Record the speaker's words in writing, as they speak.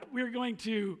we're going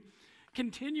to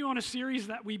continue on a series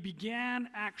that we began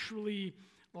actually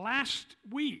last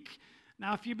week.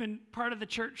 Now, if you've been part of the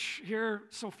church here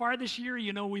so far this year,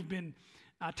 you know we've been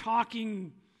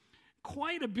talking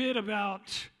quite a bit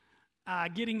about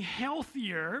getting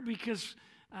healthier because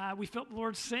we felt the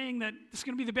Lord saying that this is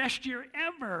going to be the best year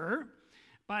ever,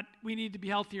 but we need to be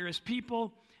healthier as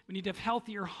people. We need to have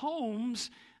healthier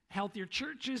homes, healthier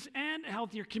churches, and a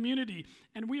healthier community.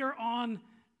 And we are on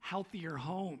healthier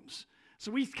homes.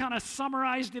 So we kind of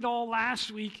summarized it all last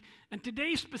week. And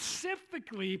today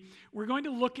specifically, we're going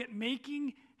to look at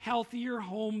making healthier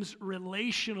homes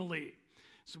relationally.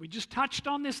 So we just touched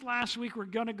on this last week. We're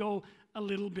going to go a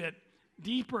little bit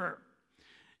deeper.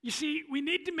 You see, we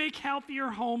need to make healthier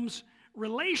homes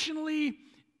relationally,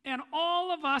 and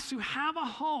all of us who have a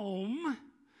home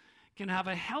can have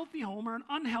a healthy home or an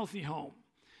unhealthy home.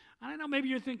 I know maybe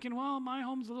you're thinking, well, my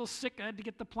home's a little sick. I had to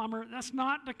get the plumber. That's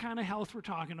not the kind of health we're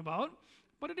talking about.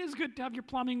 But it is good to have your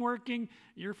plumbing working,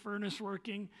 your furnace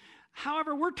working.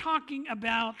 However, we're talking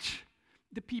about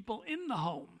the people in the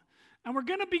home. And we're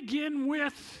going to begin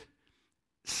with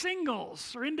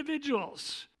singles or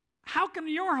individuals. How can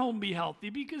your home be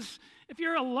healthy? Because if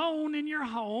you're alone in your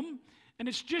home and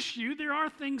it's just you, there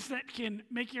are things that can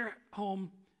make your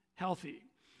home healthy.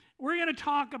 We're going to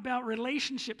talk about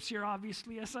relationships here,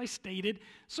 obviously, as I stated.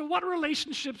 So what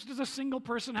relationships does a single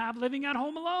person have living at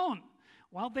home alone?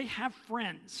 Well, they have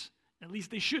friends. At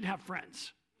least they should have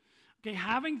friends. Okay,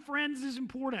 having friends is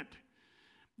important.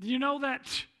 Do you know that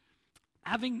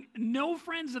having no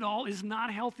friends at all is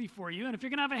not healthy for you? And if you're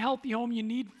going to have a healthy home, you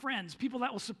need friends, people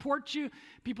that will support you,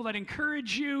 people that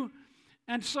encourage you.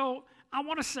 And so I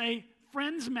want to say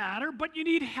friends matter, but you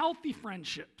need healthy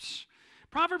friendships.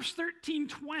 Proverbs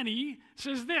 13:20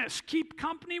 says this, keep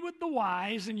company with the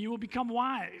wise and you will become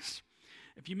wise.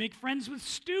 If you make friends with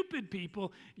stupid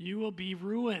people, you will be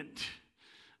ruined.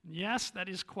 Yes, that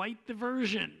is quite the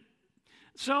version.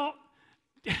 So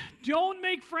don't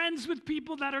make friends with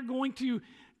people that are going to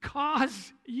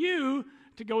cause you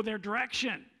to go their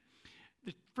direction.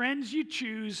 The friends you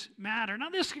choose matter. Now,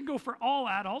 this can go for all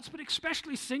adults, but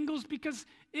especially singles, because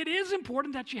it is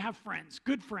important that you have friends,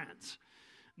 good friends.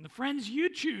 And the friends you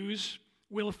choose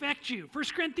will affect you. 1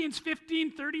 Corinthians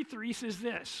 15:33 says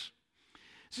this.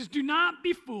 It says, do not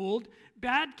be fooled.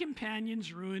 Bad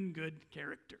companions ruin good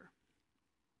character.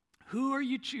 Who are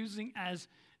you choosing as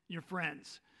your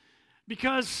friends?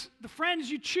 Because the friends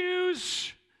you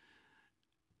choose,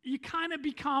 you kind of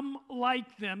become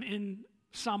like them in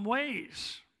some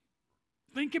ways.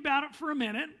 Think about it for a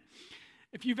minute.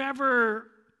 If you've ever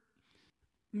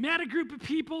met a group of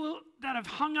people that have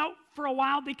hung out for a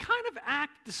while, they kind of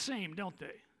act the same, don't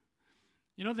they?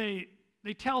 You know, they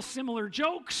tell similar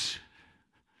jokes.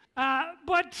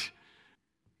 But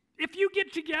if you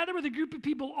get together with a group of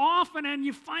people often and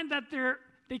you find that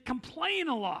they complain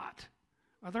a lot,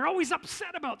 or they're always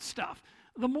upset about stuff,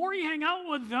 the more you hang out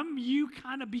with them, you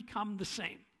kind of become the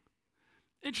same.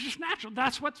 It's just natural.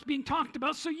 That's what's being talked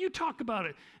about, so you talk about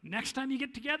it. Next time you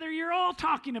get together, you're all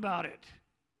talking about it.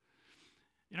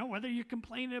 You know, whether you're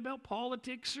complaining about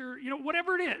politics or,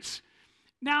 whatever it is.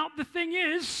 Now, the thing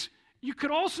is, you could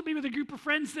also be with a group of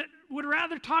friends that would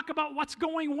rather talk about what's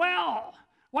going well,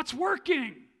 what's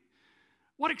working,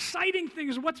 what exciting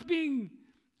things, what's being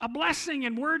a blessing,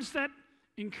 and words that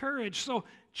encourage. So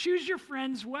choose your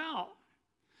friends well.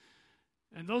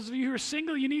 And those of you who are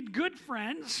single, you need good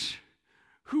friends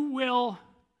who will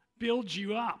build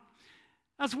you up.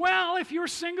 As well, if you're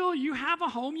single, you have a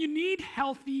home, you need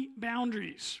healthy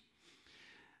boundaries.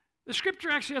 The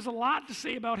scripture actually has a lot to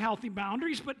say about healthy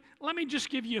boundaries, but let me just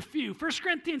give you a few. 1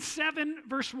 Corinthians 7,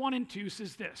 verse 1 and 2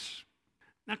 says this.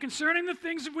 Now, concerning the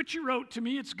things of which you wrote to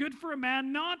me, it's good for a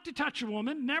man not to touch a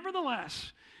woman.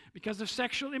 Nevertheless, because of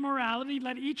sexual immorality,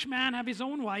 let each man have his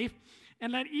own wife,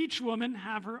 and let each woman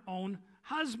have her own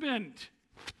husband.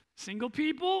 Single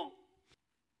people,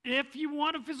 if you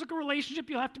want a physical relationship,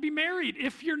 you'll have to be married.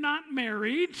 If you're not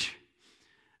married,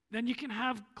 then you can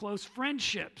have close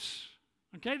friendships.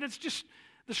 Okay, that's just,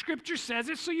 the scripture says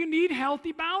it, so you need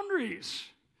healthy boundaries.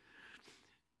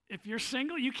 If you're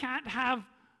single,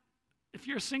 if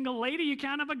you're a single lady, you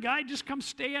can't have a guy just come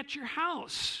stay at your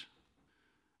house.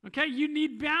 Okay, you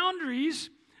need boundaries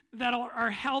that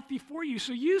are healthy for you,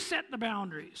 so you set the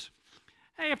boundaries.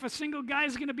 Hey, if a single guy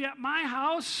is going to be at my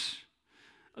house,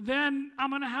 then I'm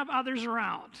going to have others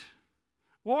around.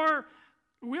 Or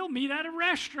we'll meet at a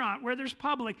restaurant where there's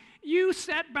public. You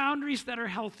set boundaries that are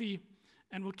healthy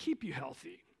and will keep you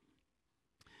healthy.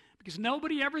 Because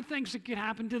nobody ever thinks it could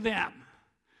happen to them.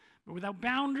 But without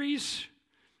boundaries,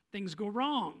 things go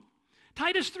wrong.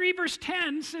 Titus 3 verse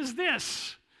 10 says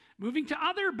this, Moving to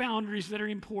other boundaries that are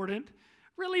important.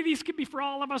 Really, these could be for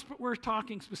all of us, but we're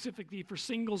talking specifically for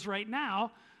singles right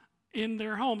now in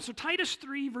their home. So Titus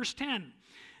 3, verse 10.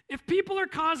 If people are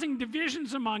causing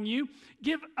divisions among you,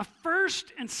 give a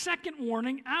first and second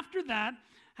warning. After that,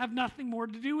 have nothing more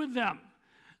to do with them.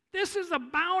 This is a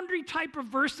boundary type of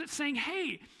verse that's saying,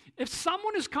 hey, if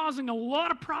someone is causing a lot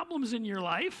of problems in your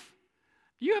life,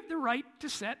 you have the right to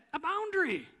set a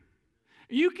boundary.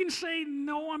 You can say,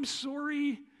 no, I'm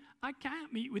sorry, I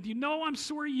can't meet with you. No, I'm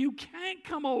sorry, you can't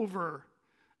come over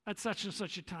at such and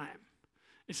such a time.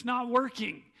 It's not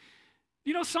working.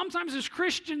 You know, sometimes as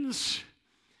Christians,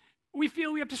 we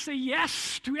feel we have to say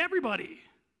yes to everybody.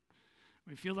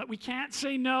 We feel that we can't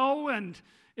say no, and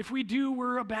if we do,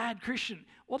 we're a bad Christian.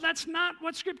 Well, that's not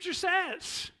what Scripture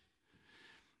says.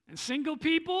 And single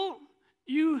people,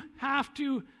 you have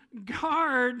to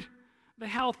guard the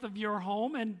health of your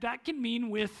home, and that can mean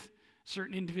with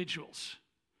certain individuals.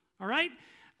 All right?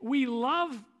 We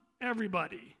love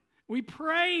everybody. We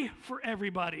pray for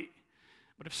everybody.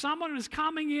 But if someone is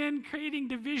coming in, creating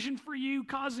division for you,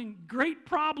 causing great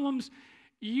problems,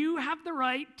 you have the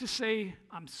right to say,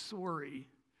 I'm sorry,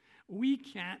 we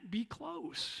can't be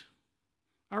close.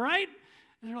 All right?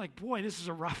 And they're like, boy, this is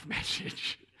a rough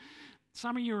message.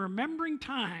 Some of you are remembering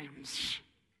times.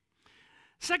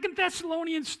 2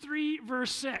 Thessalonians 3,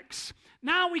 verse 6.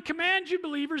 Now we command you,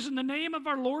 believers, in the name of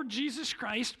our Lord Jesus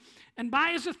Christ, and by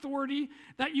his authority,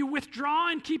 that you withdraw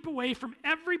and keep away from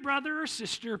every brother or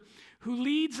sister who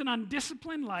leads an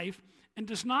undisciplined life and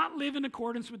does not live in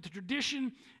accordance with the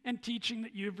tradition and teaching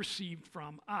that you have received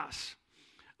from us.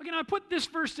 Again, I put this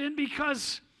verse in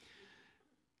because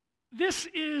this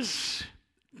is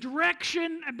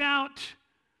direction about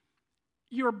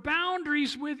your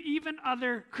boundaries with even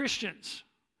other Christians.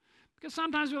 Because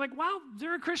sometimes we're like, wow,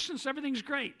 they're a Christian, so everything's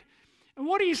great. And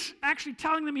what he's actually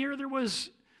telling them here, there was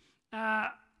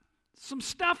some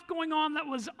stuff going on that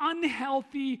was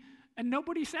unhealthy, and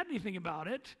nobody said anything about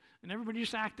it, and everybody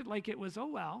just acted like it was, oh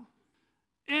well.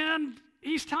 And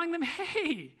he's telling them,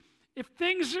 hey,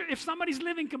 if somebody's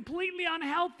living completely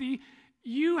unhealthy,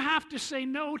 you have to say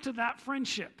no to that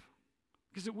friendship,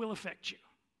 because it will affect you.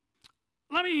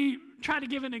 Let me try to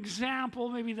give an example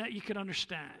maybe that you could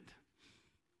understand.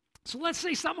 So let's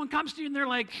say someone comes to you and they're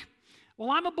like, well,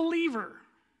 I'm a believer.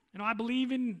 You know, I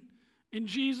believe in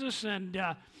Jesus, and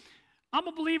I'm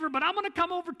a believer, but I'm going to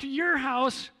come over to your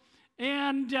house,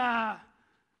 and I'm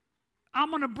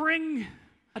going to bring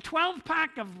a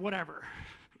 12-pack of whatever,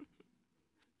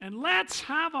 and let's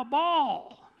have a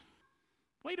ball.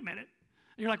 Wait a minute.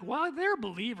 And you're like, well, they're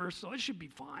believers, so it should be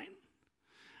fine.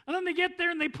 And then they get there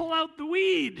and they pull out the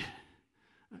weed.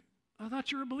 I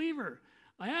thought you were a believer.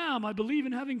 I am. I believe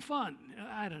in having fun.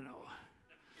 I don't know.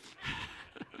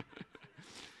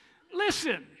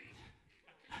 Listen,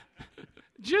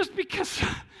 just because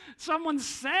someone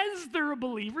says they're a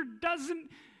believer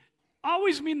doesn't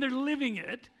always mean they're living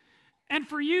it. And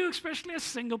for you, especially as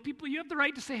single people, you have the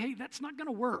right to say, hey, that's not going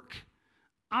to work.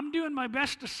 I'm doing my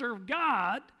best to serve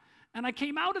God, and I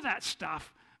came out of that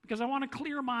stuff because I want a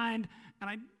clear mind, and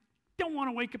I don't want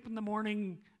to wake up in the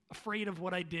morning afraid of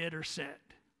what I did or said.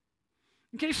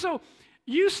 Okay, so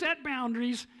you set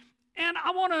boundaries, and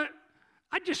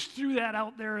I just threw that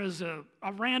out there as a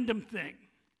random thing.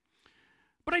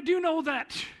 But I do know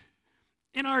that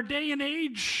in our day and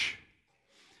age,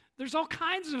 there's all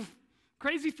kinds of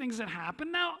crazy things that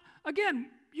happen. Now, again,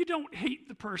 you don't hate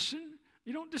the person.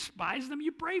 You don't despise them.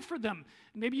 You pray for them.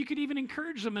 And maybe you could even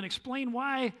encourage them and explain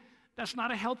why that's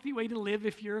not a healthy way to live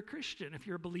if you're a Christian, if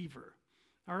you're a believer.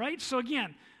 All right? So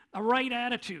again, a right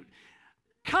attitude.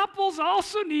 Couples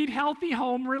also need healthy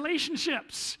home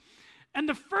relationships. And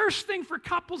the first thing for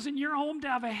couples in your home to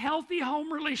have a healthy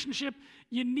home relationship,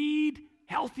 you need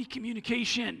healthy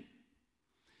communication.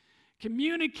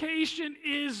 Communication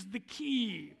is the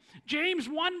key. James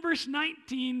 1, verse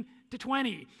 19 to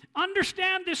 20.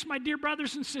 Understand this, my dear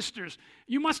brothers and sisters.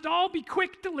 You must all be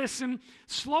quick to listen,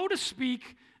 slow to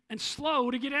speak, and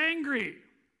slow to get angry.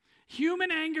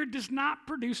 Human anger does not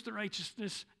produce the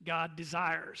righteousness God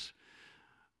desires.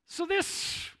 So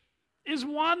this is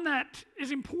one that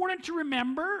is important to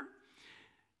remember.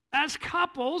 As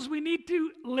couples, we need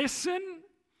to listen.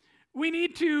 We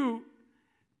need to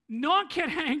not get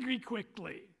angry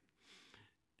quickly.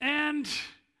 And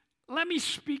let me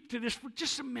speak to this for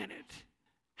just a minute.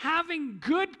 Having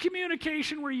good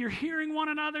communication where you're hearing one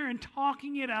another and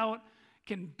talking it out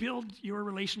can build your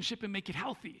relationship and make it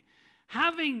healthy.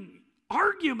 Having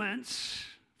arguments,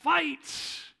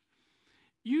 fights,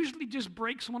 usually just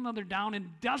breaks one another down and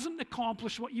doesn't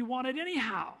accomplish what you wanted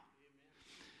anyhow.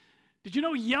 Did you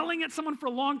know yelling at someone for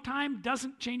a long time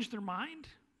doesn't change their mind?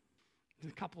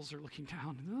 The couples are looking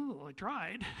down. Oh, I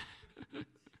tried.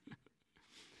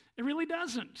 It really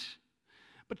doesn't.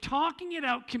 But talking it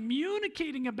out,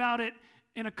 communicating about it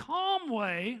in a calm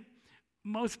way,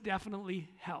 most definitely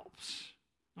helps.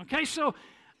 Okay, so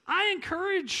I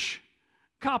encourage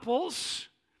couples,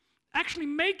 actually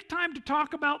make time to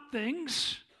talk about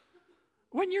things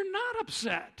when you're not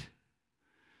upset.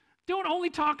 Don't only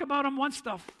talk about them once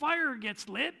the fire gets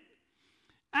lit.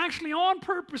 Actually, on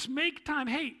purpose, make time.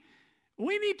 Hey,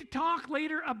 we need to talk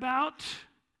later about,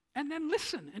 and then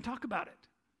listen and talk about it,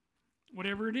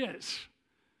 whatever it is.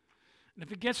 And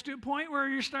if it gets to a point where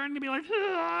you're starting to be like,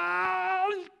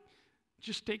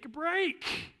 just take a break.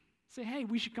 Say, hey,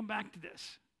 we should come back to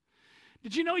this.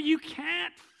 Did you know you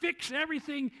can't fix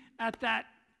everything at that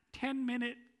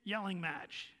 10-minute yelling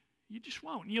match? You just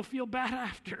won't. You'll feel bad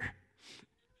after.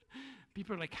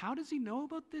 People are like, how does he know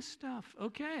about this stuff?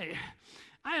 Okay.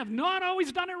 I have not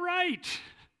always done it right.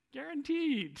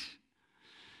 Guaranteed.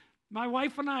 My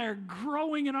wife and I are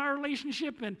growing in our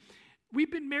relationship, and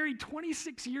we've been married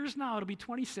 26 years now. It'll be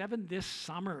 27 this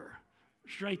summer.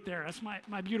 It's right there. That's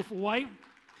my beautiful wife.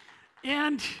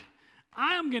 And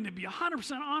I am going to be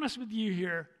 100% honest with you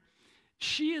here.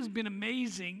 She has been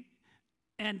amazing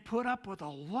and put up with a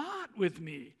lot with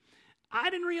me. I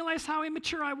didn't realize how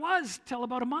immature I was till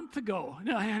about a month ago.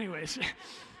 No, anyways.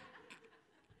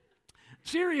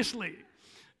 Seriously.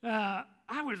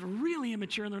 I was really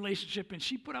immature in the relationship, and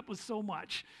she put up with so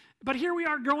much. But here we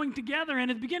are growing together,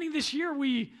 and at the beginning of this year,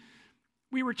 we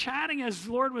were chatting as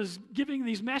the Lord was giving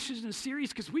these messages in a series,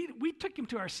 because we took him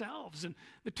to ourselves, and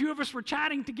the two of us were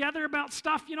chatting together about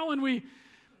stuff, and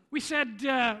we said,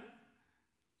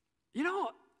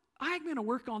 I'm going to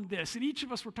work on this, and each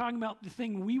of us were talking about the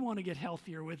thing we want to get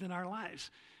healthier with in our lives.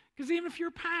 Because even if you're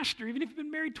a pastor, even if you've been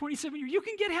married 27 years, you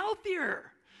can get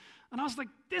healthier. And I was like,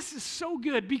 this is so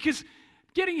good, because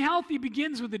getting healthy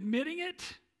begins with admitting it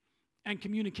and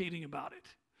communicating about it.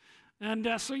 And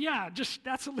that's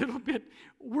a little bit,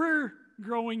 we're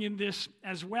growing in this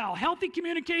as well. Healthy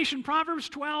communication, Proverbs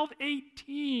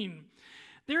 12:18.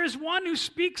 There is one who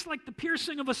speaks like the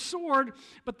piercing of a sword,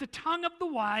 but the tongue of the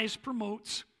wise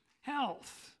promotes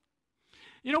health.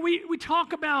 We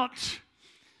talk about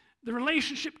the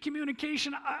relationship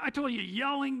communication. I told you,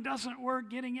 yelling doesn't work,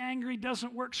 getting angry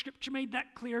doesn't work. Scripture made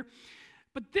that clear.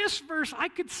 But this verse, I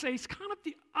could say, is kind of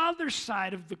the other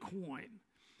side of the coin.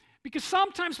 Because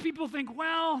sometimes people think,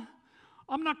 well,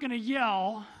 I'm not going to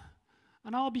yell,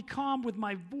 and I'll be calm with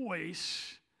my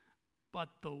voice, but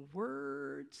the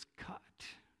words cut.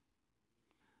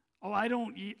 Oh, I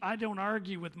don't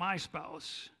argue with my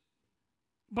spouse.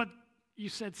 But you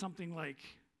said something like,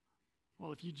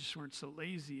 well, if you just weren't so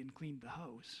lazy and cleaned the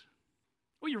house.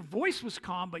 Well, your voice was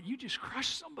calm, but you just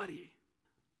crushed somebody.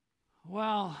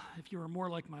 Well, if you were more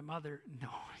like my mother, no,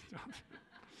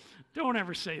 don't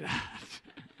ever say that.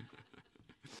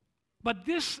 But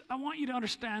this, I want you to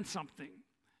understand something.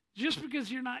 Just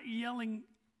because you're not yelling,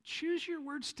 choose your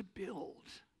words to build.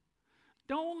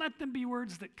 Don't let them be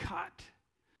words that cut.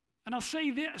 And I'll say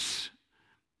this,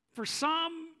 for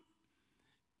some,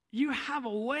 you have a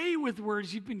way with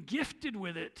words, you've been gifted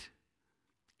with it.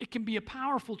 It can be a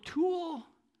powerful tool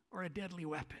or a deadly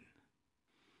weapon.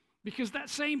 Because that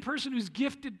same person who's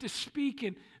gifted to speak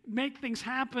and make things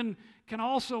happen can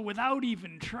also, without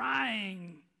even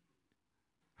trying,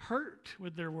 hurt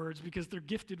with their words because they're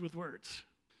gifted with words.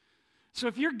 So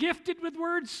if you're gifted with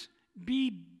words,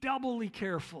 be doubly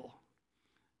careful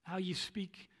how you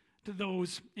speak to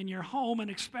those in your home and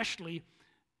especially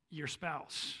your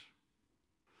spouse.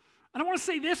 And I want to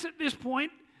say this at this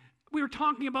point. We were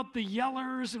talking about the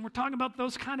yellers and we're talking about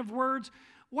those kind of words.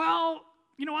 Well,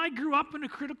 I grew up in a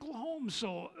critical home,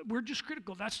 so we're just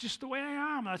critical. That's just the way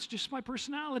I am. That's just my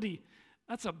personality.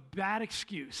 That's a bad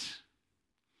excuse.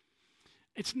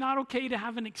 It's not okay to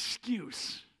have an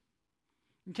excuse.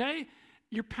 Okay?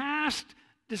 Your past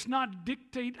does not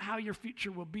dictate how your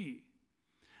future will be.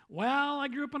 Well, I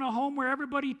grew up in a home where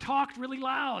everybody talked really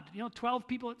loud. 12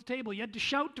 people at the table. You had to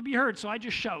shout to be heard, so I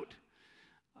just shout.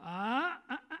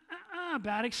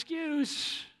 Bad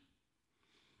excuse.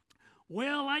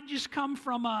 Well, I just come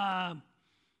from a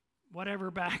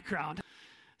whatever background.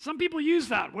 Some people use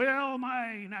that. Well,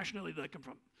 my nationality that I come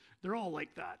from, they're all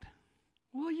like that.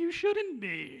 Well, you shouldn't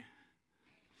be.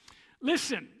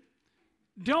 Listen,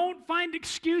 don't find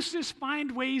excuses,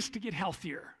 find ways to get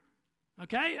healthier.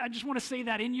 Okay? I just want to say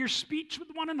that in your speech with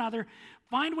one another,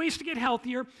 find ways to get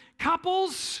healthier.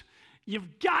 Couples,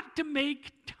 you've got to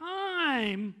make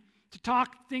time to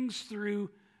talk things through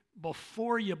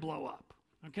before you blow up.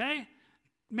 Okay?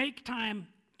 Make time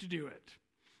to do it.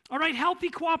 All right, healthy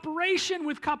cooperation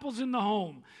with couples in the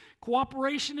home.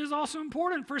 Cooperation is also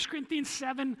important. 1 Corinthians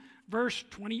 7, verse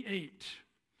 28.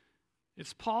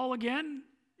 It's Paul again.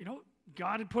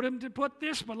 God had put him to put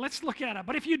this, but let's look at it.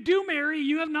 But if you do marry,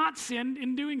 you have not sinned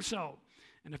in doing so.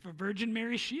 And if a virgin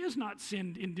marries, she has not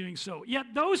sinned in doing so. Yet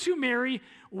those who marry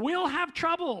will have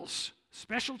troubles,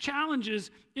 special challenges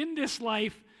in this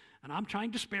life, and I'm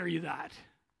trying to spare you that.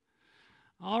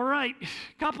 All right,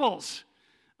 couples.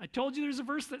 I told you there's a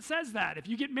verse that says that. If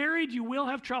you get married, you will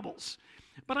have troubles.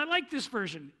 But I like this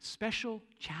version, special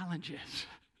challenges.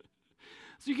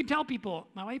 So you can tell people,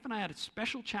 my wife and I had a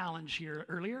special challenge here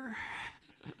earlier.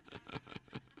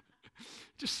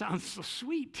 Just sounds so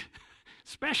sweet.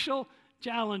 Special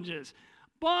challenges.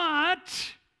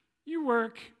 But you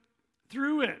work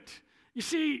through it. You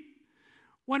see,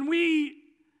 when we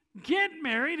get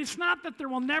married, it's not that there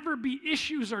will never be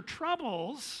issues or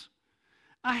troubles.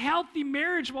 A healthy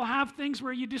marriage will have things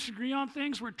where you disagree on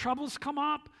things, where troubles come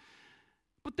up.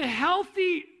 But the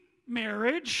healthy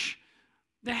marriage,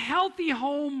 the healthy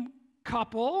home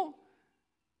couple,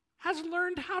 has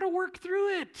learned how to work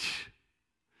through it.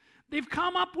 They've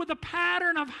come up with a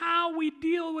pattern of how we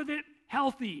deal with it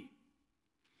healthy.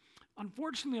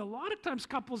 Unfortunately, a lot of times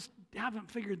couples haven't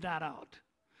figured that out.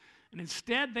 And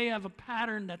instead, they have a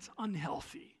pattern that's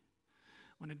unhealthy.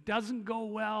 When it doesn't go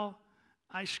well,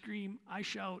 I scream, I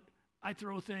shout, I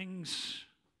throw things.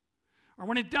 Or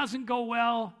when it doesn't go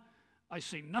well, I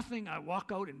say nothing, I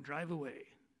walk out and drive away.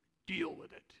 Deal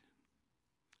with it.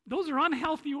 Those are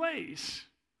unhealthy ways.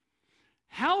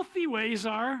 Healthy ways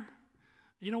are,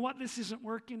 you know what, this isn't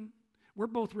working. We're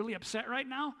both really upset right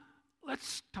now.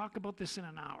 Let's talk about this in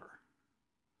an hour.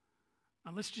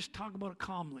 And let's just talk about it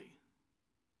calmly.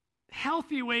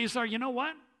 Healthy ways are, you know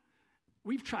what?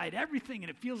 We've tried everything and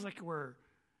it feels like we're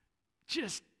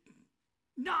just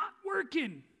not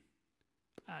working.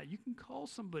 You can call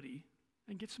somebody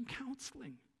and get some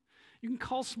counseling. You can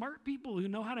call smart people who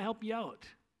know how to help you out.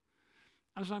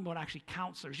 I was talking about actually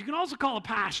counselors. You can also call a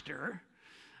pastor.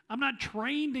 I'm not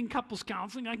trained in couples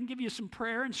counseling. I can give you some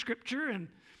prayer and scripture and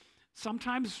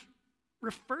sometimes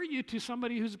refer you to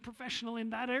somebody who's a professional in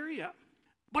that area.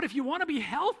 But if you want to be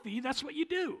healthy, that's what you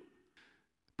do.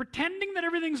 Pretending that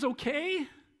everything's okay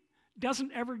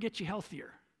doesn't ever get you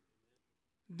healthier.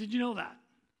 Did you know that?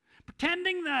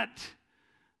 Pretending that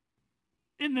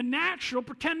in the natural,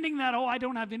 pretending that, I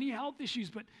don't have any health issues,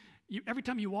 but every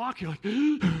time you walk, you're like,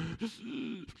 nope,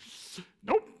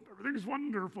 everything's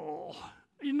wonderful.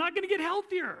 You're not going to get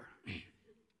healthier.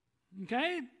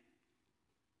 Okay?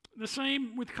 The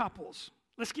same with couples.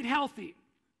 Let's get healthy.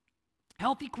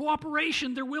 Healthy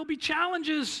cooperation, there will be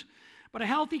challenges, but a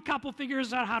healthy couple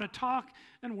figures out how to talk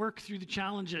and work through the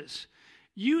challenges.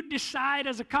 You decide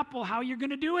as a couple how you're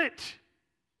going to do it.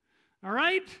 All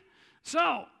right?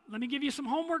 So, let me give you some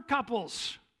homework,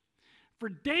 couples. For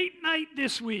date night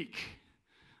this week.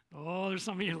 Oh, there's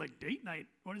some of you like, date night?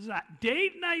 What is that?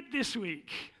 Date night this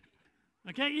week.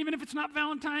 Okay, even if it's not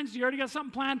Valentine's, you already got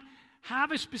something planned.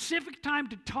 Have a specific time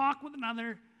to talk with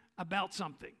another about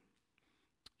something.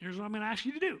 Here's what I'm going to ask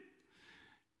you to do.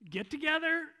 Get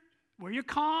together where you're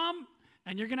calm,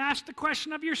 and you're going to ask the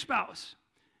question of your spouse.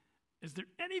 Is there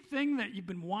anything that you've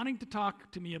been wanting to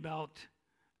talk to me about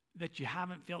that you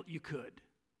haven't felt you could?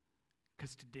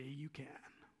 Because today you can.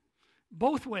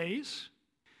 Both ways,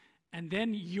 and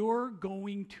then you're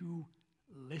going to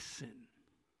listen.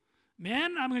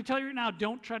 Men, I'm going to tell you right now,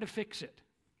 don't try to fix it.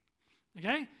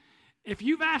 Okay? If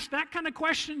you've asked that kind of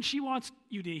question, she wants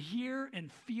you to hear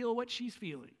and feel what she's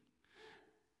feeling.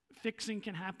 Fixing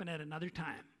can happen at another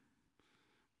time.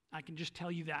 I can just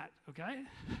tell you that, okay?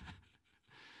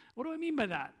 What do I mean by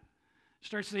that?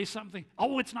 Start to say something,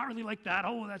 it's not really like that.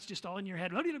 That's just all in your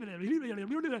head.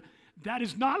 That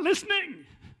is not listening.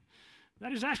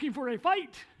 That is asking for a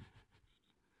fight.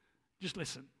 Just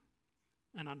listen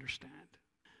and understand.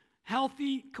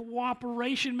 Healthy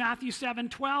cooperation, Matthew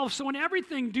 7:12. So in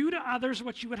everything, do to others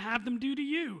what you would have them do to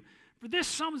you. For this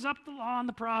sums up the law and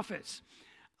the prophets.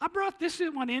 I brought this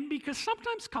one in because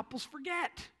sometimes couples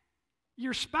forget.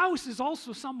 Your spouse is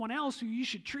also someone else who you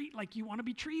should treat like you want to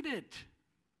be treated.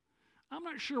 I'm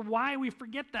not sure why we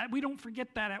forget that. We don't forget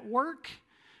that at work.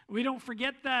 We don't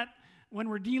forget that when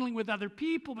we're dealing with other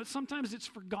people, but sometimes it's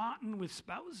forgotten with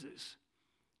spouses.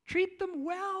 Treat them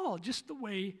well, just the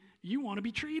way you want to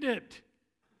be treated.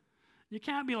 You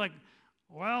can't be like,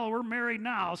 we're married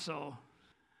now, so.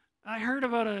 I heard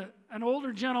about an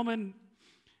older gentleman.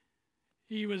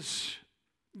 He was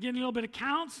getting a little bit of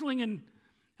counseling, and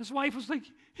his wife was like,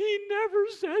 he never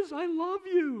says, I love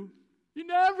you. He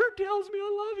never tells me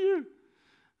I love you.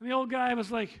 And the old guy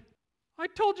was like, I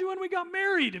told you when we got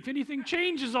married, if anything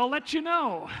changes, I'll let you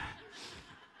know.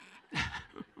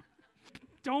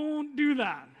 Don't do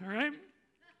that, all right?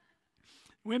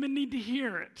 Women need to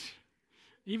hear it.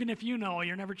 Even if you know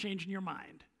you're never changing your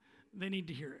mind, they need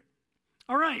to hear it.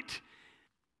 All right.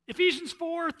 Ephesians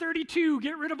 4:32,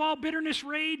 get rid of all bitterness,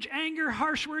 rage, anger,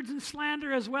 harsh words, and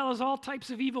slander, as well as all types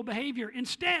of evil behavior.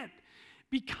 Instead,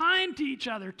 be kind to each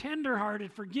other,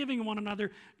 tenderhearted, forgiving one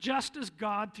another, just as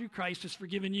God through Christ has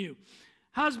forgiven you.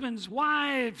 Husbands,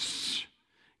 wives,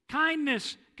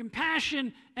 kindness,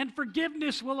 compassion, and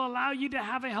forgiveness will allow you to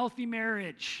have a healthy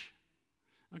marriage.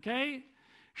 Okay?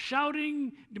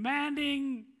 Shouting,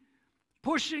 demanding,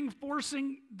 pushing,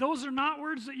 forcing, those are not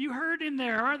words that you heard in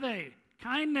there, are they?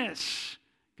 Kindness,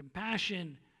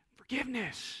 compassion,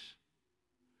 forgiveness.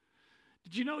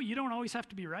 Did you know you don't always have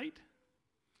to be right?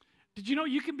 Did you know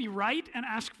you can be right and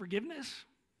ask forgiveness?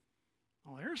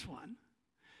 Oh, there's one.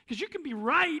 Because you can be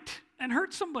right and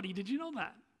hurt somebody. Did you know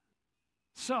that?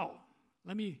 So,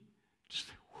 let me just,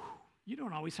 you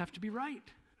don't always have to be right.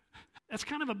 That's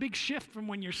kind of a big shift from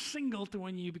when you're single to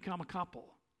when you become a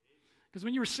couple. Because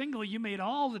when you were single, you made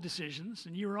all the decisions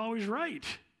and you were always right.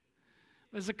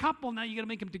 As a couple, now you got to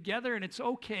make them together, and it's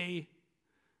okay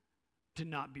to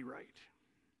not be right.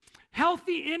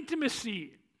 Healthy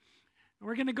intimacy.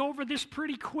 We're going to go over this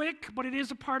pretty quick, but it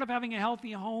is a part of having a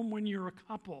healthy home when you're a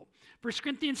couple. 1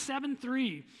 Corinthians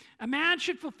 7:3. A man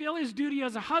should fulfill his duty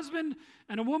as a husband,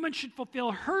 and a woman should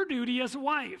fulfill her duty as a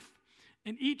wife.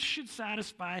 And each should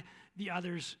satisfy the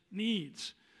other's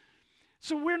needs.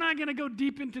 So we're not going to go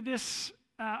deep into this.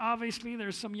 Obviously,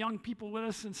 there's some young people with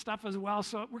us and stuff as well,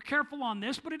 so we're careful on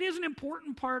this, but it is an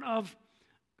important part of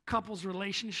a couple's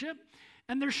relationship,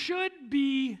 and there should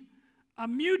be a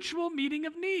mutual meeting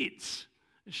of needs.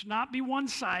 It should not be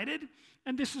one-sided,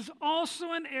 and this is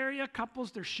also an area,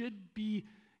 couples, there should be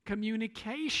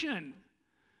communication.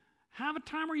 Have a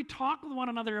time where you talk with one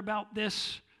another about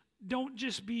this. Don't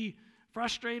just be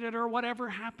frustrated or whatever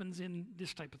happens in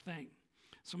this type of thing.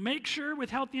 So make sure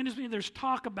with healthy intimacy there's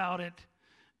talk about it,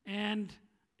 and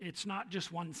it's not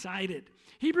just one-sided.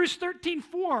 Hebrews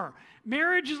 13:4,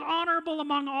 marriage is honorable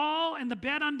among all, and the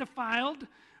bed undefiled,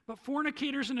 but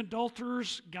fornicators and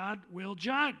adulterers God will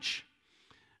judge.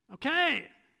 Okay,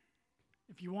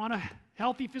 if you want a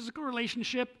healthy physical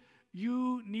relationship,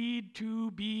 you need to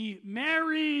be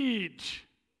married.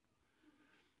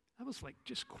 That was like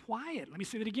just quiet. Let me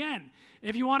say that again.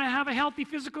 If you want to have a healthy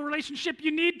physical relationship, you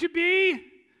need to be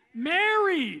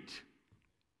married.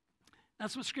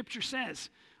 That's what Scripture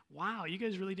says. Wow, you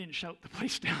guys really didn't shout the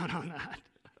place down on that.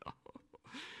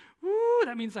 Woo,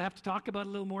 that means I have to talk about it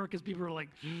a little more because people are like,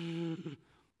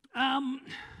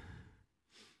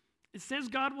 it says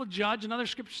God will judge. Another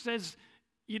Scripture says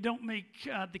you don't make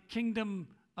the kingdom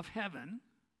of heaven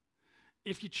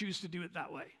if you choose to do it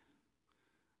that way.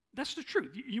 That's the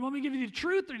truth. You want me to give you the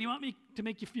truth, or do you want me to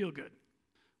make you feel good?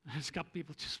 There's a couple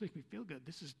people, just make me feel good.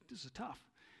 This is tough.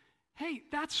 Hey,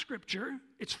 that's Scripture.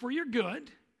 It's for your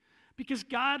good because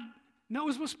God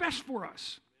knows what's best for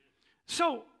us.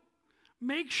 So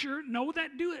make sure, know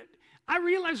that, do it. I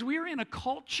realize we're in a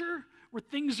culture where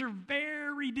things are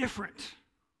very different.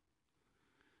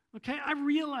 Okay, I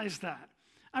realize that.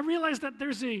 I realize that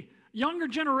there's a younger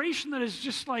generation that is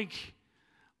just like,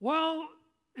 well,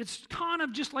 it's kind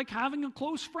of just like having a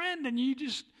close friend and you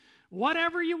just,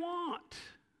 whatever you want.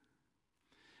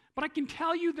 But I can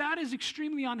tell you that is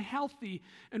extremely unhealthy,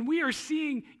 and we are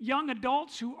seeing young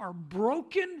adults who are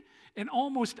broken and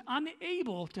almost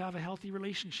unable to have a healthy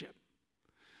relationship.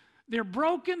 They're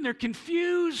broken, they're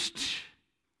confused.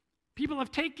 People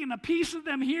have taken a piece of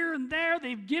them here and there.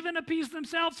 They've given a piece of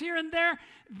themselves here and there.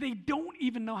 They don't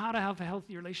even know how to have a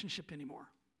healthy relationship anymore.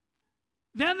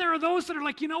 Then there are those that are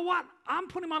like, you know what? I'm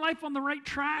putting my life on the right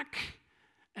track,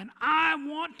 and I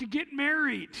want to get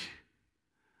married.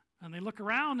 And they look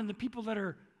around, and the people that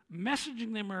are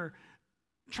messaging them or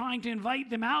trying to invite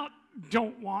them out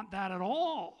don't want that at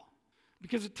all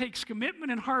because it takes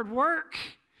commitment and hard work.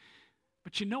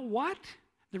 But you know what?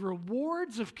 The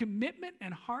rewards of commitment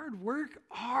and hard work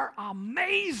are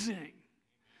amazing.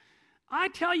 I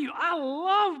tell you, I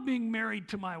love being married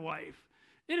to my wife.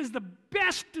 It is the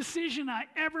best decision I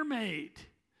ever made.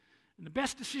 And the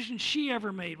best decision she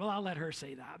ever made. Well, I'll let her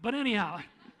say that. But anyhow,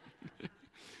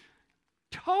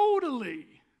 totally.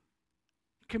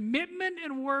 Commitment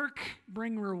and work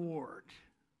bring reward.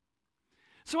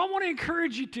 So I want to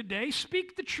encourage you today,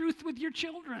 speak the truth with your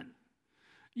children.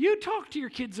 You talk to your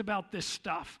kids about this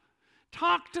stuff.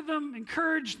 Talk to them,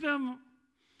 encourage them.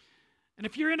 And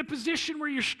if you're in a position where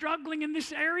you're struggling in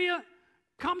this area,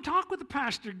 come talk with the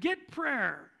pastor, get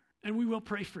prayer, and we will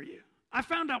pray for you. I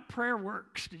found out prayer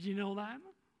works. Did you know that?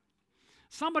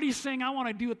 Somebody's saying, I want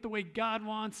to do it the way God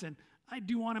wants, and I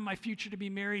do want in my future to be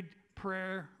married.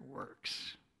 prayer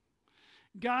works.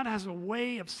 God has a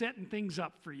way of setting things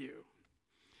up for you.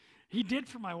 He did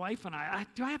for my wife and I.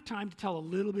 Do I have time to tell a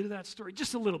little bit of that story?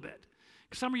 Just a little bit.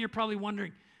 Because some of you are probably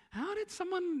wondering, how did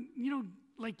someone,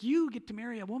 like you get to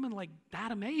marry a woman like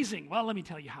that amazing? Well, let me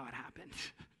tell you how it happened.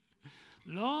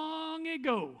 Long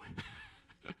ago.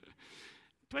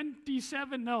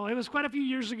 It was quite a few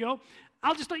years ago.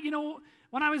 I'll just let you know,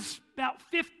 when I was about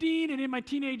 15 and in my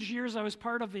teenage years, I was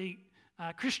part of a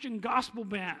Christian gospel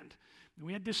band. And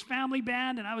we had this family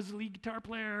band, and I was the lead guitar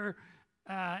player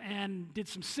and did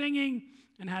some singing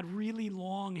and had really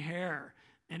long hair.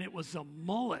 And it was a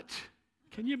mullet.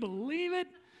 Can you believe it?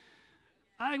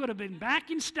 I would have been back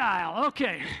in style.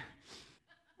 Okay.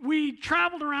 We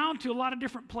traveled around to a lot of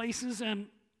different places, and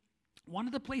one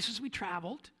of the places we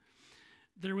traveled,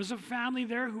 there was a family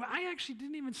there who I actually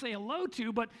didn't even say hello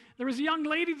to, but there was a young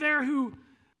lady there who,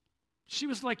 she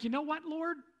was like, you know what,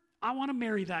 Lord? I want to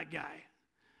marry that guy.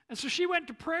 And so she went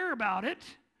to prayer about it.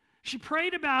 She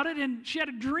prayed about it, and she had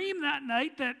a dream that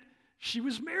night that she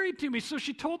was married to me. So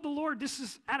she told the Lord, this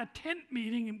is at a tent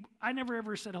meeting, and I never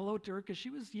ever said hello to her because she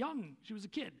was young. She was a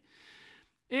kid.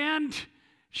 And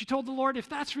she told the Lord, if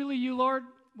that's really you, Lord,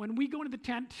 when we go into the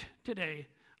tent today,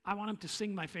 I want him to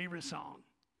sing my favorite song.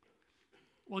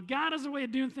 Well, God has a way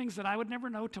of doing things that I would never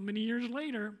know till many years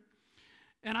later.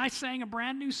 And I sang a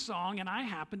brand new song, and I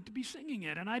happened to be singing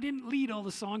it. And I didn't lead all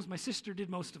the songs. My sister did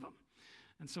most of them.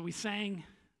 And so we sang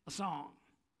a song.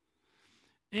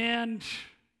 And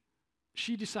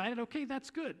she decided, okay,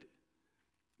 that's good.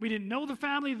 We didn't know the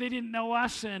family. They didn't know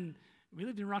us. And we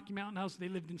lived in Rocky Mountain House. They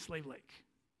lived in Slave Lake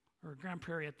or Grand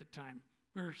Prairie at the time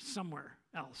or somewhere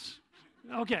else.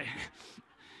 Okay.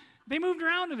 They moved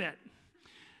around a bit.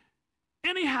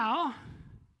 Anyhow,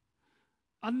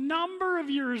 a number of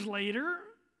years later,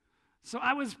 so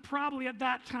I was probably at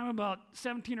that time about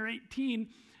 17 or 18,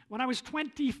 when I was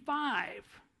 25,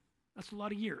 that's a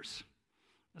lot of years.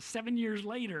 7 years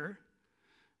later,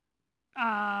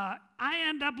 I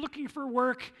end up looking for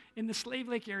work in the Slave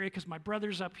Lake area because my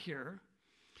brother's up here,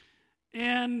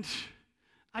 and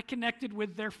I connected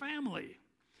with their family.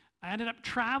 I ended up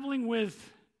traveling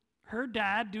with her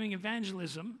dad doing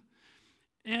evangelism.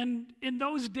 And in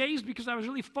those days, because I was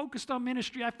really focused on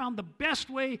ministry, I found the best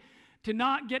way to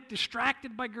not get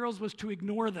distracted by girls was to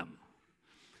ignore them.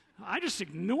 I just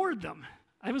ignored them.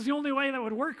 It was the only way that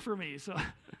would work for me. So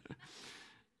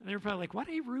they were probably like, what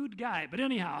a rude guy. But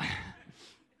anyhow,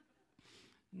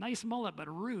 nice mullet, but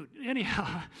rude.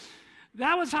 Anyhow,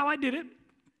 that was how I did it.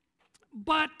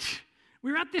 But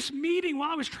we were at this meeting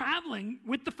while I was traveling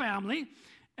with the family.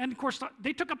 And of course,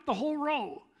 they took up the whole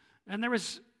row. And there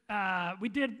was... we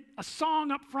did a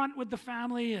song up front with the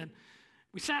family, and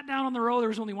we sat down on the row. There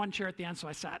was only one chair at the end, so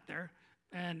I sat there,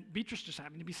 and Beatrice just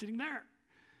happened to be sitting there.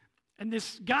 And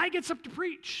this guy gets up to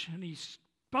preach, and he's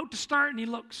about to start, and he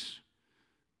looks,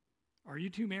 are you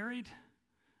two married?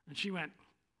 And she went,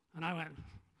 and I went. And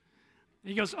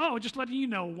he goes, oh, just letting you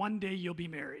know, one day you'll be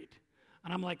married.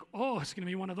 And I'm like, oh, it's going to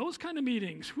be one of those kind of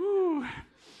meetings. Whoo.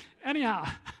 Anyhow,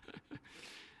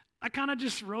 I kind of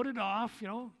just wrote it off,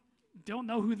 Don't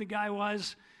know who the guy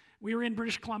was. We were in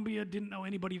British Columbia, didn't know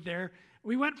anybody there.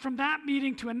 We went from that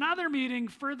meeting to another meeting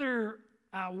further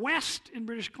west in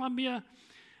British Columbia.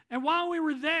 And while we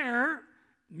were there,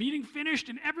 meeting finished,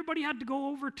 and everybody had to go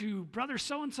over to Brother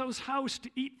So-and-so's house to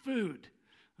eat food.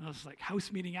 And it was like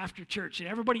house meeting after church. And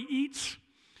everybody eats.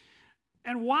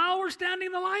 And while we're standing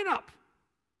in the lineup,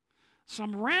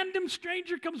 some random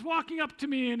stranger comes walking up to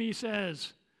me, and he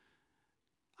says,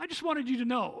 I just wanted you to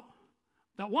know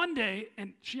that one day,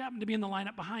 and she happened to be in the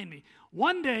lineup behind me,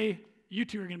 one day you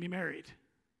two are going to be married.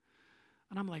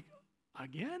 And I'm like,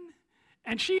 again?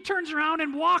 And she turns around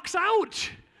and walks out.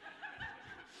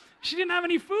 She didn't have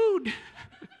any food.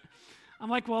 I'm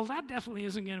like, well, that definitely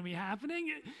isn't going to be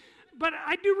happening. But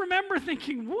I do remember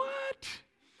thinking, what?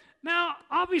 Now,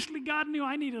 obviously, God knew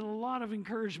I needed a lot of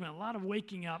encouragement, a lot of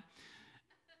waking up.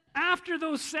 After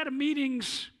those set of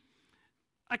meetings,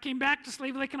 I came back to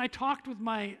Slave Lake, and I talked with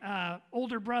my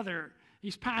older brother.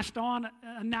 He's passed on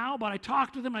now, but I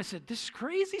talked with him, and I said, this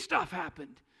crazy stuff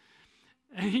happened.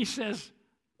 And he says,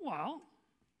 well,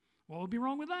 what would be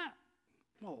wrong with that?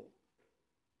 Well,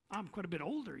 I'm quite a bit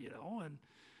older,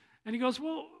 And he goes,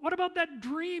 well, what about that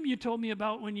dream you told me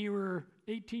about when you were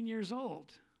 18 years old?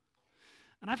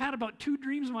 And I've had about 2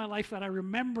 dreams in my life that I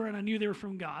remember, and I knew they were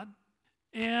from God.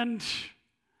 And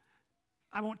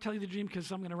I won't tell you the dream because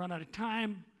I'm going to run out of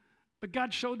time. But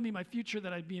God showed me my future,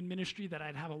 that I'd be in ministry, that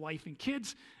I'd have a wife and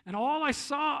kids. And all I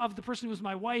saw of the person who was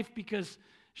my wife, because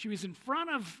she was in front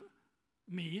of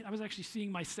me, I was actually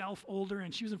seeing myself older,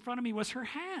 and she was in front of me, was her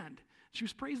hand. She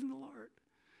was praising the Lord.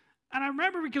 And I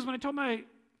remember because when I told my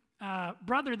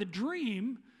brother the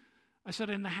dream, I said,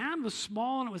 and the hand was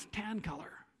small and it was tan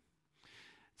color.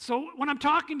 So when I'm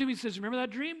talking to him, he says, remember that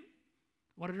dream?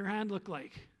 What did her hand look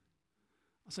like?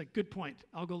 I was like, good point.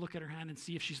 I'll go look at her hand and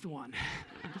see if she's the one.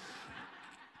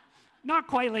 Not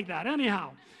quite like that,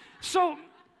 anyhow. So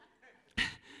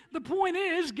the point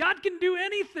is, God can do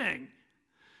anything.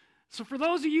 So for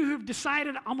those of you who have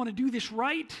decided, I'm going to do this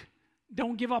right,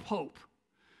 don't give up hope.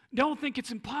 Don't think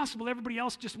it's impossible. Everybody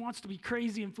else just wants to be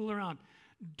crazy and fool around.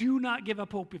 Do not give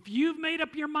up hope. If you've made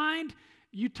up your mind,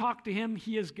 you talk to him.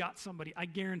 He has got somebody, I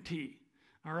guarantee.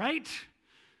 All right?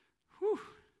 Whew.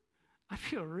 I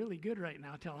feel really good right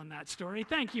now telling that story.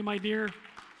 Thank you, my dear.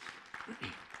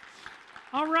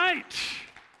 All right.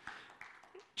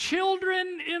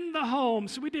 Children in the home.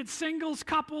 So we did singles,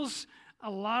 couples.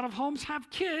 A lot of homes have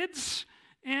kids,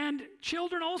 and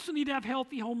children also need to have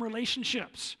healthy home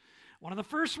relationships. One of the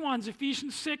first ones,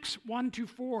 Ephesians 6,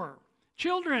 1-4.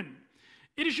 Children,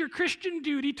 it is your Christian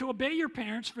duty to obey your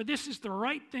parents, for this is the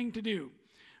right thing to do.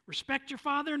 Respect your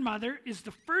father and mother is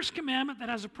the first commandment that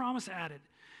has a promise added,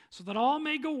 so that all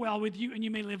may go well with you and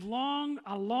you may live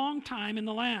a long time in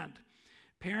the land.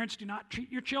 Parents, do not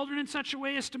treat your children in such a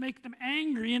way as to make them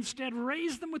angry. Instead,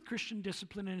 raise them with Christian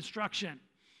discipline and instruction.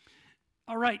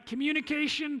 All right,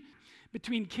 communication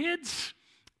between kids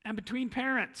and between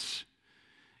parents.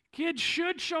 Kids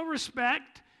should show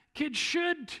respect. Kids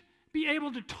should be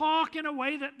able to talk in a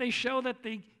way that they show that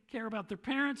they care about their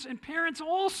parents. And parents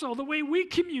also, the way we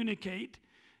communicate,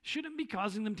 shouldn't be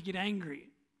causing them to get angry.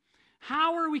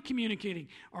 How are we communicating?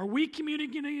 Are we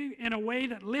communicating in a way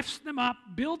that lifts them up,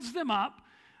 builds them up,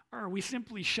 or are we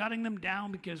simply shutting them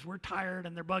down because we're tired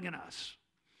and they're bugging us?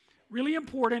 Really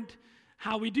important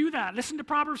how we do that. Listen to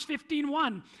Proverbs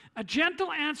 15:1. A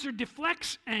gentle answer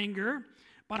deflects anger,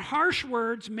 but harsh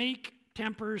words make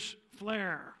tempers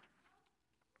flare.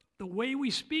 The way we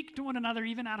speak to one another,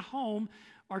 even at home,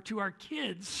 or to our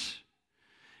kids,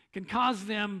 can cause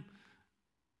them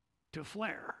to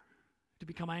flare, to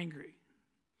become angry.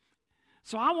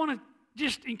 So I want to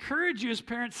just encourage you as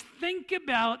parents, think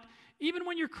about, even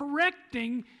when you're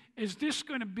correcting, is this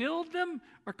going to build them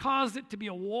or cause it to be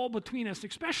a wall between us,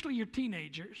 especially your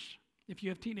teenagers, if you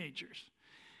have teenagers?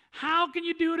 How can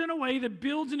you do it in a way that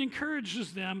builds and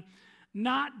encourages them,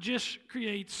 not just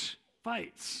creates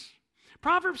fights?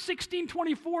 Proverbs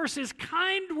 16:24 says,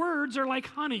 kind words are like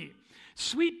honey,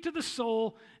 sweet to the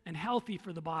soul and healthy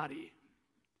for the body.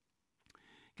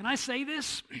 Can I say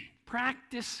this?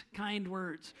 Practice kind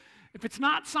words. If it's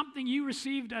not something you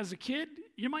received as a kid,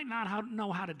 you might not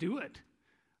know how to do it.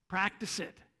 Practice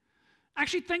it.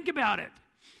 Actually, think about it.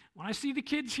 When I see the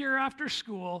kids here after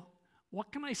school,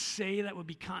 what can I say that would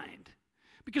be kind?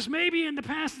 Because maybe in the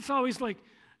past it's always like,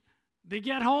 they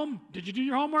get home, did you do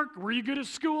your homework? Were you good at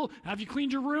school? Have you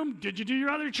cleaned your room? Did you do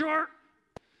your other chore?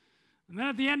 And then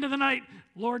at the end of the night,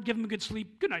 Lord, give them a good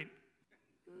sleep. Good night.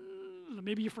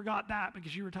 Maybe you forgot that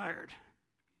because you were tired.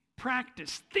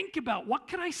 Practice. Think about, what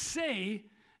can I say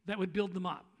that would build them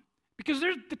up? Because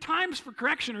the times for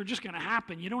correction are just going to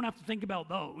happen. You don't have to think about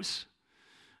those.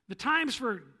 The times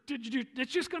for, did you do,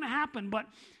 it's just going to happen. But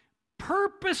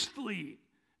purposefully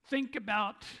think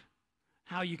about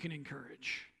how you can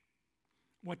encourage,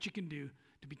 what you can do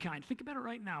to be kind. Think about it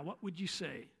right now. What would you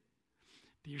say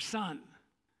to your son?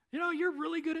 You know, you're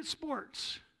really good at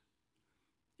sports.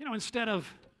 You know, instead of,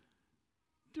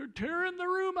 they're tearing the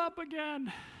room up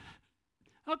again.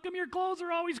 How come your clothes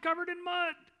are always covered in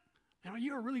mud? You know,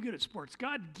 you're really good at sports.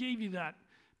 God gave you that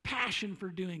passion for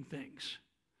doing things.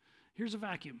 Here's a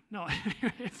vacuum. No.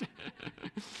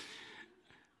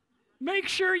 Make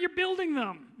sure you're building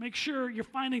them. Make sure you're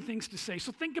finding things to say.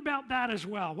 So think about that as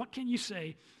well. What can you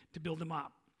say to build them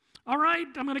up? All right,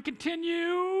 I'm going to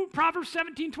continue. Proverbs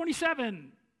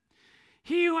 17:27.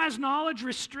 He who has knowledge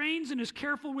restrains and is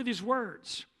careful with his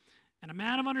words. And a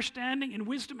man of understanding and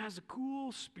wisdom has a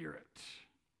cool spirit.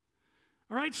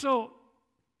 All right, so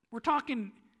we're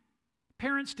talking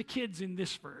parents to kids in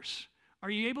this verse. Are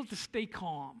you able to stay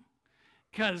calm?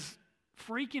 Because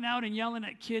freaking out and yelling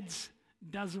at kids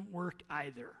doesn't work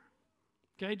either.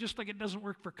 Okay, just like it doesn't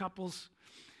work for couples,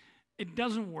 it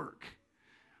doesn't work.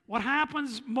 What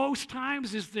happens most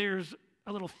times is there's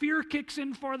a little fear kicks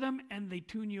in for them and they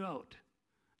tune you out.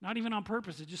 Not even on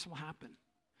purpose, it just will happen.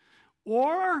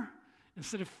 Or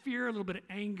instead of fear, a little bit of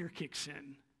anger kicks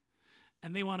in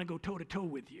and they want to go toe-to-toe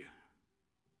with you.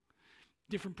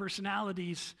 Different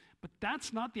personalities, but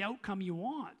that's not the outcome you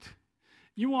want.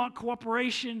 You want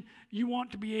cooperation. You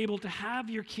want to be able to have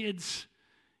your kids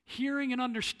hearing and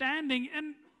understanding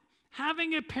and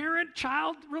having a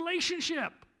parent-child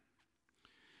relationship.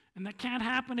 And that can't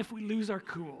happen if we lose our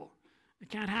cool. It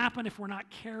can't happen if we're not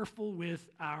careful with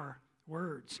our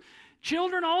words.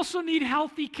 Children also need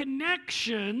healthy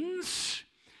connections.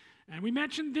 And we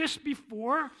mentioned this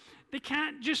before. They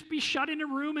can't just be shut in a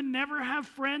room and never have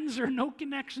friends or no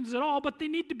connections at all, but they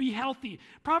need to be healthy.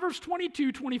 Proverbs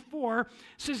 22:24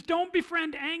 says, "Don't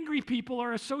befriend angry people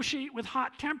or associate with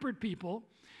hot-tempered people,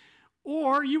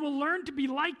 or you will learn to be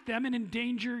like them and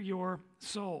endanger your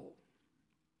soul."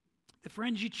 The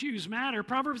friends you choose matter.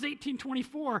 Proverbs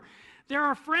 18:24, "There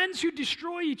are friends who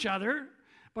destroy each other,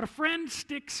 but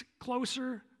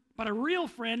a real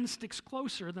friend sticks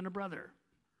closer than a brother."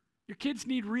 Your kids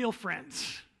need real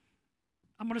friends.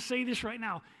 I'm going to say this right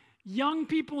now. Young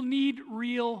people need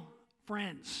real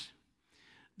friends.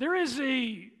 There is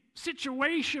a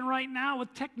situation right now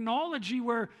with technology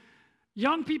where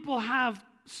young people have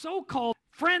so-called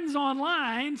friends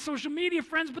online, social media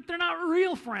friends, but they're not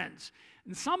real friends.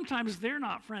 And sometimes they're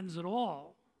not friends at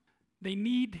all. They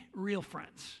need real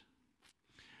friends.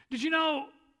 Did you know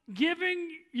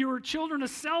giving your children a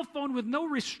cell phone with no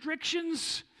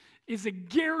restrictions is a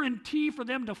guarantee for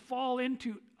them to fall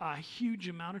into a huge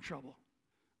amount of trouble?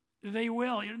 They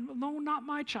will. No, not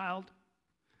my child.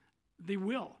 They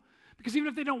will. Because even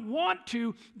if they don't want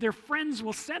to, their friends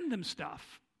will send them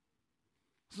stuff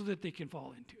so that they can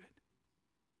fall into it.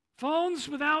 Phones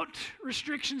without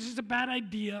restrictions is a bad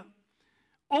idea.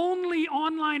 Only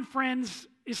online friends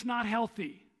is not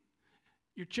healthy.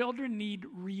 Your children need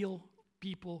real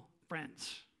people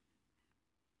friends.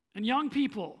 And young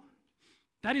people,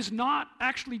 that is not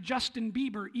actually Justin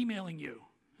Bieber emailing you,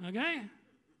 okay?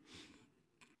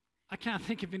 I can't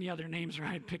think of any other names or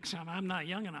I'd pick some. I'm not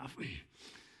young enough.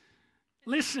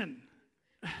 Listen,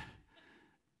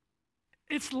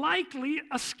 it's likely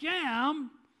a scam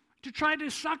to try to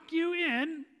suck you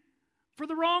in for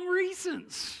the wrong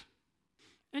reasons.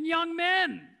 And young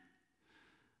men,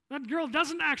 that girl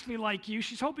doesn't actually like you.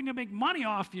 She's hoping to make money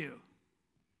off you.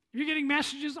 You're getting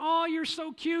messages, "Oh, you're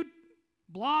so cute."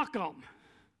 Block them.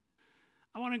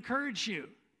 I want to encourage you.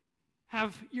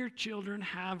 Have your children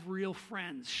have real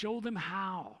friends. Show them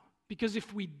how. Because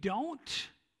if we don't,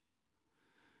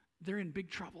 they're in big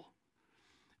trouble.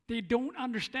 They don't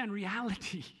understand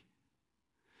reality.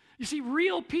 You see,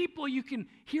 real people, you can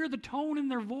hear the tone in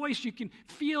their voice. You can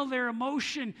feel their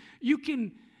emotion. You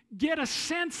can get a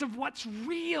sense of what's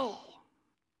real.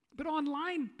 But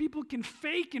online, people can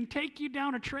fake and take you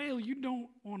down a trail you don't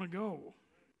want to go.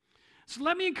 So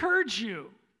let me encourage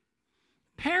you.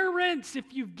 Parents,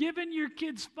 if you've given your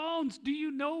kids phones, do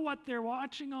you know what they're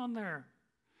watching on there?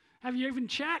 Have you even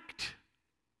checked?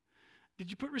 Did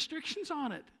you put restrictions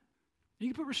on it? You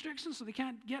can put restrictions so they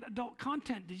can't get adult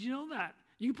content. Did you know that?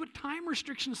 You can put time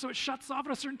restrictions so it shuts off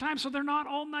at a certain time so they're not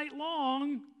all night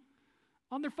long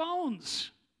on their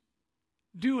phones.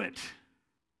 Do it.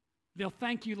 They'll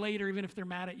thank you later even if they're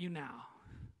mad at you now.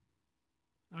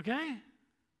 Okay?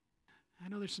 I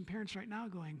know there's some parents right now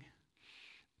going,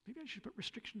 maybe I should put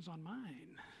restrictions on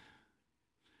mine.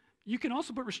 You can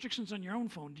also put restrictions on your own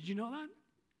phone. Did you know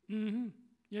that? Mm-hmm.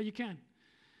 Yeah, you can.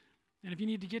 And if you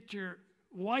need to get your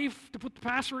wife to put the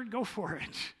password, go for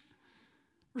it.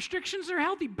 Restrictions are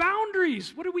healthy.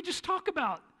 Boundaries. What did we just talk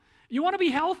about? You want to be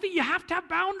healthy? You have to have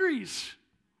boundaries.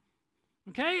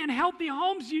 Okay? In healthy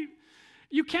homes,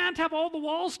 you can't have all the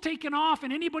walls taken off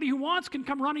and anybody who wants can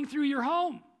come running through your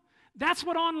home. That's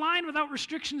what online without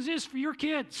restrictions is for your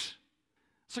kids.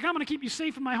 It's like, I'm going to keep you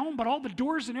safe in my home, but all the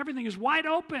doors and everything is wide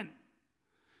open.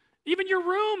 Even your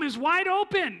room is wide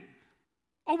open.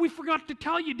 Oh, we forgot to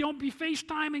tell you, don't be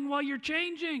FaceTiming while you're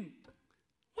changing.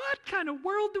 What kind of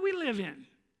world do we live in?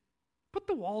 Put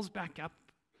the walls back up.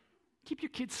 Keep your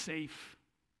kids safe.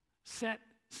 Set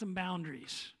some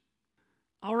boundaries.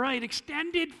 All right,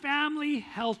 extended family,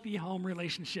 healthy home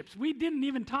relationships. We didn't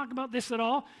even talk about this at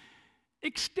all.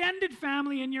 Extended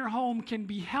family in your home can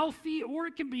be healthy or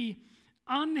it can be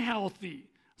unhealthy.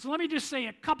 So let me just say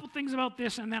a couple things about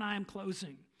this and then I am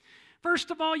closing.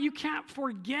 First of all, you can't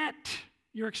forget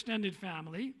your extended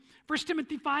family. 1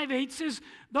 Timothy 5:8 says,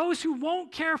 those who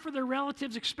won't care for their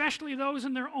relatives, especially those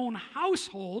in their own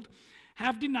household,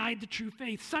 have denied the true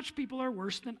faith. Such people are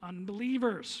worse than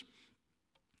unbelievers.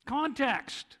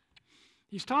 Context.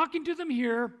 He's talking to them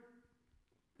here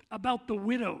about the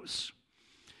widows.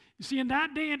 You see, in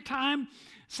that day and time,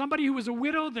 somebody who was a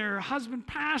widow, their husband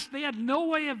passed, they had no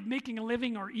way of making a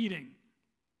living or eating.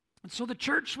 And so the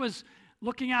church was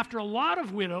looking after a lot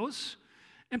of widows.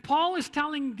 And Paul is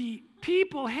telling the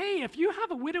people, hey, if you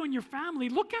have a widow in your family,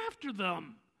 look after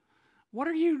them.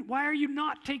 Why are you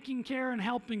not taking care and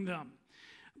helping them?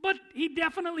 But he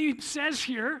definitely says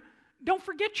here, don't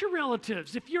forget your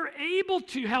relatives. If you're able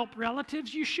to help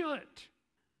relatives, you should.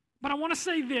 But I want to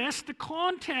say this, the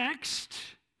context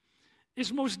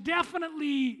is most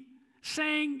definitely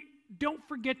saying, don't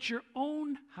forget your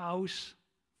own house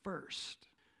first.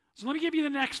 So let me give you the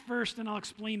next verse, and I'll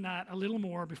explain that a little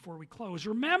more before we close.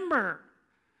 Remember,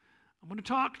 I'm going to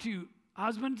talk to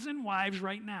husbands and wives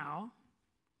right now.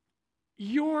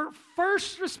 Your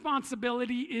first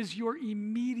responsibility is your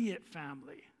immediate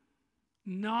family,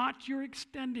 not your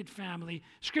extended family.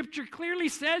 Scripture clearly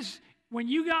says when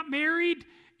you got married,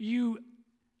 you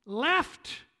left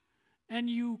and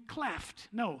you cleft.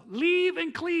 No, leave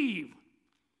and cleave.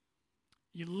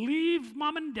 You leave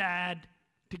mom and dad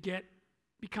to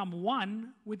become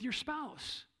one with your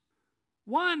spouse.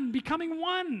 One, becoming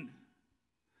one.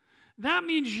 That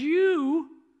means you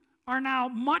are now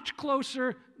much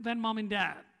closer than mom and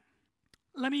dad.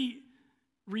 Let me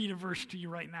read a verse to you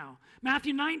right now.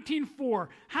 Matthew 19:4.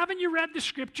 Haven't you read the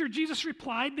scripture? Jesus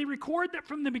replied, they record that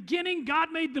from the beginning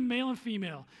God made them male and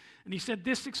female. And he said,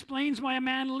 this explains why a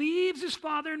man leaves his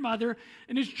father and mother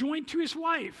and is joined to his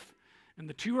wife. And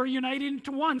the two are united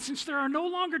into one, since there are no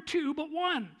longer two, but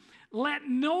one. Let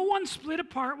no one split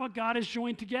apart what God has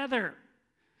joined together.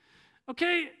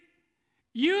 Okay,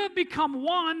 you have become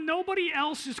one. Nobody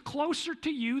else is closer to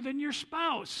you than your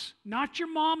spouse. Not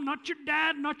your mom, not your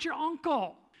dad, not your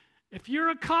uncle. If you're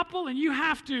a couple and you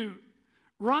have to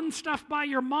run stuff by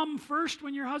your mom first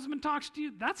when your husband talks to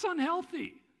you, that's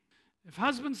unhealthy. If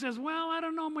husband says, well, I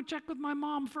don't know, I'm going to check with my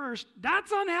mom first,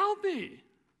 that's unhealthy.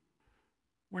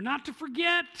 We're not to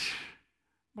forget,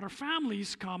 but our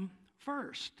families come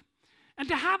first. And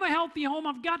to have a healthy home,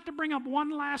 I've got to bring up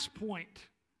one last point.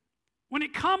 When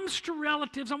it comes to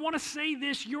relatives, I want to say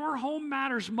this, your home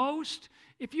matters most.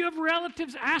 If you have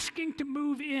relatives asking to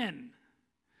move in,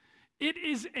 it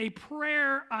is a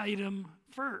prayer item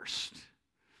first.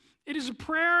 It is a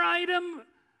prayer item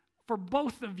for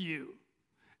both of you.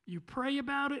 You pray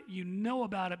about it, you know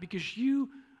about it, because you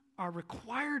are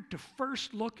required to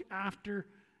first look after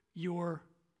your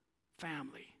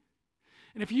family.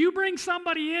 And if you bring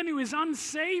somebody in who is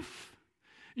unsafe,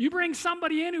 you bring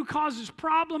somebody in who causes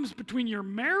problems between your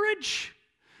marriage,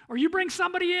 or you bring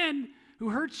somebody in who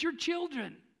hurts your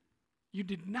children, you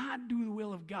did not do the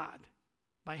will of God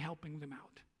by helping them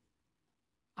out.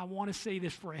 I want to say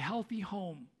this, for a healthy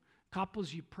home,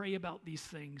 couples, you pray about these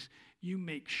things. You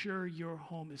make sure your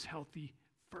home is healthy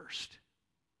first.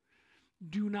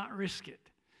 Do not risk it.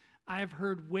 I have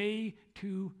heard way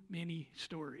too many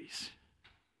stories.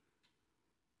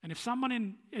 And if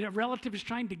someone a relative is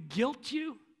trying to guilt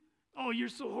you, oh, you're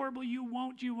so horrible, you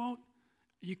won't,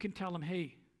 you can tell them,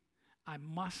 hey, I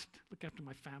must look after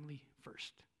my family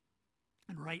first.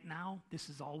 And right now, this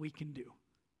is all we can do.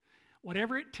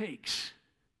 Whatever it takes,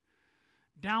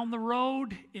 down the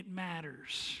road, it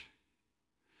matters.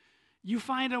 You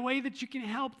find a way that you can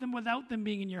help them without them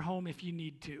being in your home if you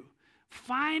need to.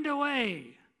 Find a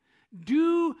way.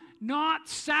 Do not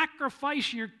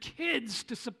sacrifice your kids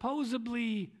to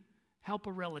supposedly help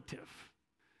a relative.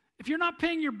 If you're not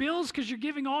paying your bills because you're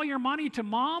giving all your money to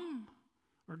mom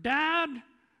or dad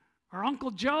or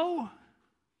Uncle Joe,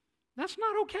 that's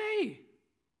not okay.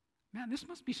 Man, this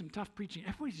must be some tough preaching.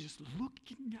 Everybody's just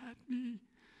looking at me.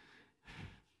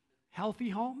 Healthy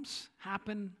homes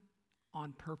happen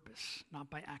on purpose, not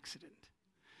by accident.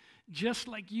 Just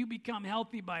like you become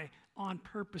healthy by on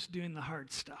purpose doing the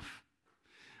hard stuff.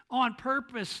 On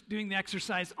purpose doing the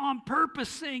exercise. On purpose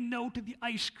saying no to the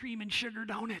ice cream and sugar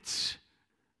donuts.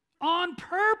 On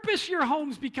purpose your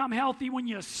homes become healthy when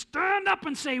you stand up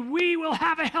and say, we will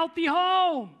have a healthy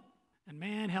home. And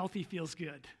man, healthy feels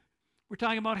good. We're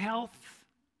talking about health.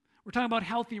 We're talking about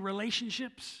healthy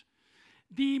relationships.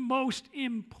 The most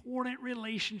important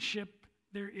relationship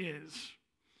there is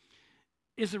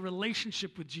a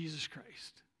relationship with Jesus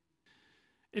Christ.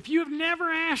 If you have never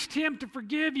asked him to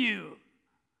forgive you,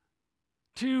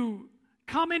 to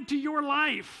come into your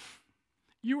life,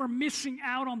 you are missing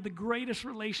out on the greatest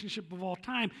relationship of all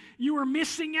time. You are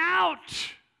missing out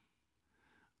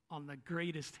on the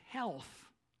greatest health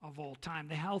of all time,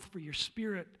 the health for your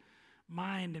spirit,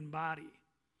 mind, and body.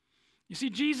 You see,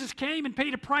 Jesus came and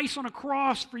paid a price on a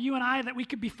cross for you and I, that we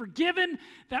could be forgiven,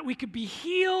 that we could be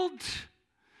healed,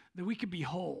 that we could be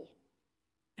whole.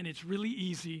 And it's really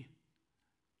easy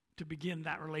to begin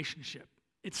that relationship.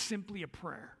 It's simply a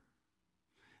prayer.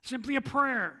 Simply a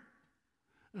prayer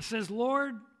that says,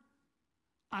 Lord,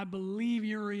 I believe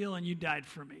you're real and you died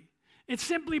for me. It's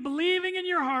simply believing in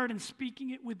your heart and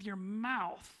speaking it with your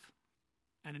mouth,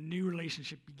 and a new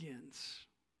relationship begins.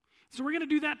 So we're going to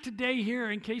do that today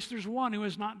here in case there's one who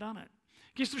has not done it.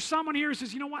 In case there's someone here who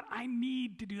says, you know what, I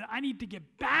need to do that. I need to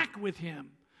get back with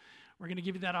him. We're going to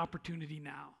give you that opportunity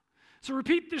now. So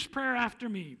repeat this prayer after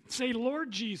me. Say,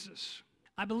 Lord Jesus,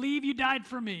 I believe you died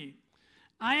for me.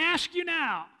 I ask you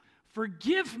now,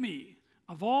 forgive me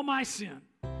of all my sin.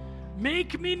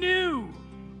 Make me new.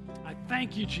 I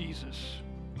thank you, Jesus.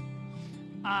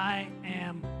 I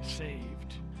am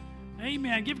saved.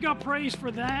 Amen. Give God praise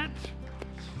for that.